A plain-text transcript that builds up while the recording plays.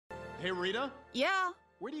Hey, Rita? Yeah?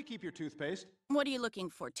 Where do you keep your toothpaste? What are you looking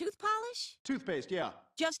for, tooth polish? Toothpaste, yeah.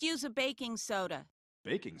 Just use a baking soda.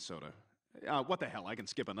 Baking soda? What the hell, I can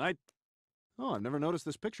skip a night. Oh, I've never noticed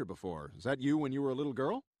this picture before. Is that you when you were a little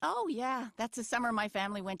girl? Oh, yeah. That's the summer my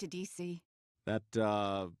family went to D.C. That,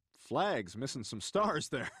 flag's missing some stars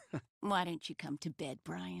there. Why don't you come to bed,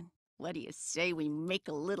 Brian? What do you say we make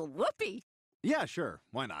a little whoopee? Yeah, sure.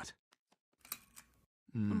 Why not?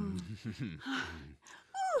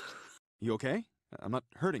 You okay? I'm not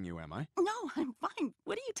hurting you, am I? No, I'm fine.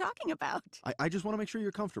 What are you talking about? I just want to make sure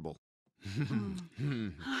you're comfortable.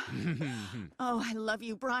 Oh, I love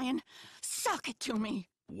you, Brian. Suck it to me.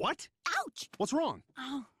 What? Ouch! What's wrong?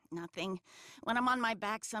 Oh, nothing. When I'm on my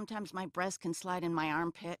back, sometimes my breast can slide in my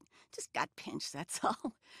armpit. Just got pinched, that's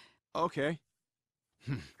all. Okay.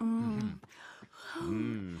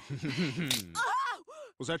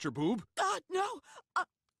 Was that your boob? God, no!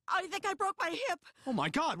 I think I broke my hip. Oh my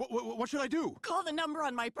God, what should I do? Call the number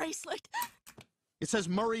on my bracelet. It says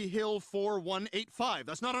Murray Hill 4185.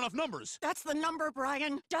 That's not enough numbers. That's the number,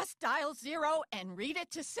 Brian. Just dial 0 and read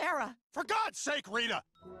it to Sarah. For God's sake, Rita!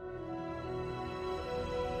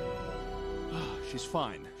 She's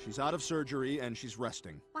fine. She's out of surgery and she's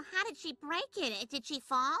resting. Well, how did she break it? Did she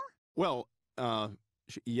fall? Well,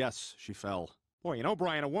 yes, she fell. Boy, you know,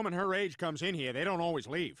 Brian, a woman her age comes in here, they don't always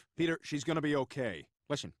leave. Peter, she's gonna be okay.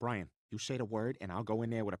 Listen, Brian, you say the word, and I'll go in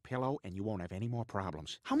there with a pillow, and you won't have any more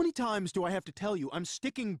problems. How many times do I have to tell you? I'm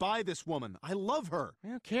sticking by this woman. I love her.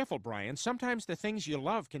 Well, careful, Brian. Sometimes the things you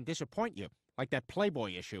love can disappoint you, like that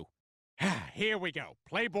Playboy issue. Here we go.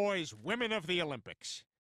 Playboy's Women of the Olympics.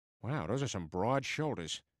 Wow, those are some broad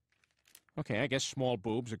shoulders. Okay, I guess small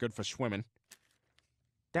boobs are good for swimming.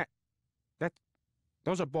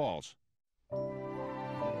 Those are balls.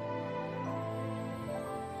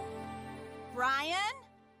 Brian?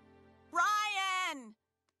 Brian!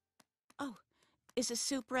 Oh, is the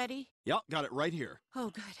soup ready? Yep, got it right here. Oh,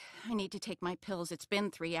 good. I need to take my pills. It's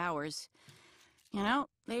been 3 hours. You know,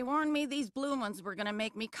 they warned me these blue ones were gonna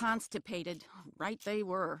make me constipated. Right they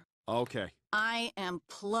were. Okay. I am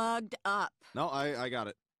plugged up. No, I got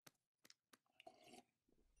it.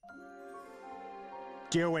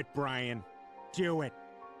 Do it, Brian. Do it.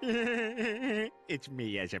 It's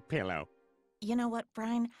me as a pillow. You know what,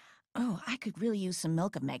 Brian? Oh, I could really use some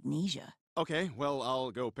milk of magnesia. Okay, well, I'll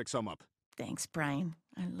go pick some up. Thanks, Brian.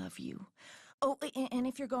 I love you. Oh, and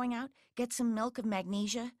if you're going out, get some milk of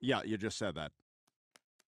magnesia. Yeah, you just said that.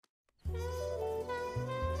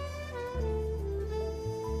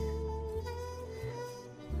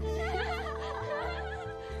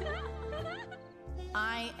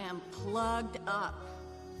 I am plugged up.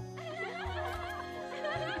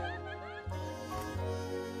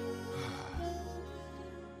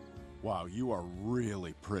 Wow, you are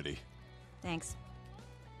really pretty. Thanks.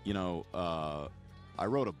 You know, I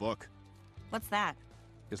wrote a book. What's that?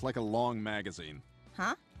 It's like a long magazine.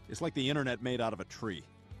 Huh? It's like the internet made out of a tree.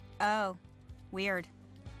 Oh, weird.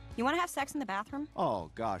 You want to have sex in the bathroom? Oh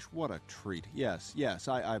gosh, what a treat. Yes,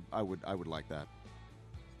 I would like that.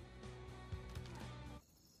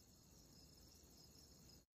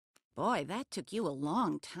 Boy, that took you a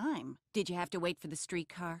long time. Did you have to wait for the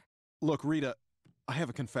streetcar? Look, Rita, I have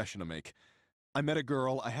a confession to make. I met a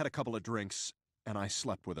girl, I had a couple of drinks, and I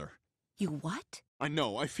slept with her. You what? I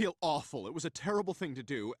know, I feel awful. It was a terrible thing to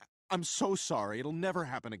do. I'm so sorry, it'll never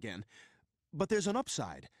happen again. But there's an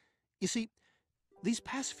upside. You see, these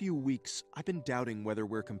past few weeks, I've been doubting whether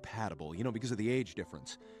we're compatible, you know, because of the age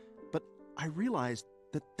difference. But I realized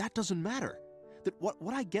that that doesn't matter. That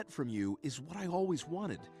what I get from you is what I always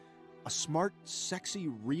wanted. A smart, sexy,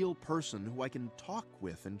 real person who I can talk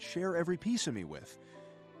with and share every piece of me with.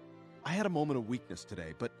 I had a moment of weakness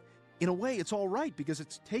today, but in a way it's all right because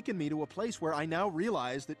it's taken me to a place where I now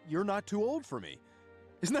realize that you're not too old for me.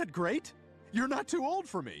 Isn't that great? You're not too old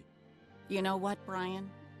for me. You know what, Brian?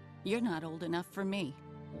 You're not old enough for me.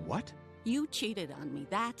 What? You cheated on me.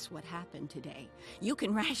 That's what happened today. You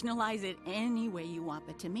can rationalize it any way you want,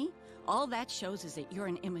 but to me, all that shows is that you're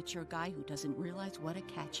an immature guy who doesn't realize what a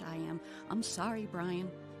catch I am. I'm sorry, Brian,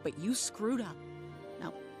 but you screwed up.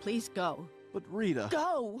 Now, please go. But Rita...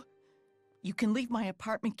 Go! You can leave my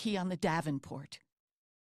apartment key on the Davenport.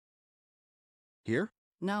 Here?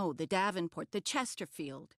 No, the Davenport, the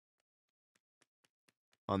Chesterfield.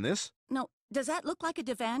 On this? No, does that look like a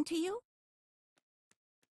divan to you?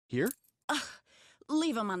 Here?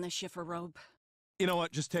 Leave them on the chifforobe. You know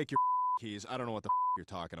what? Just take your keys. I don't know what the you're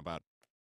talking about.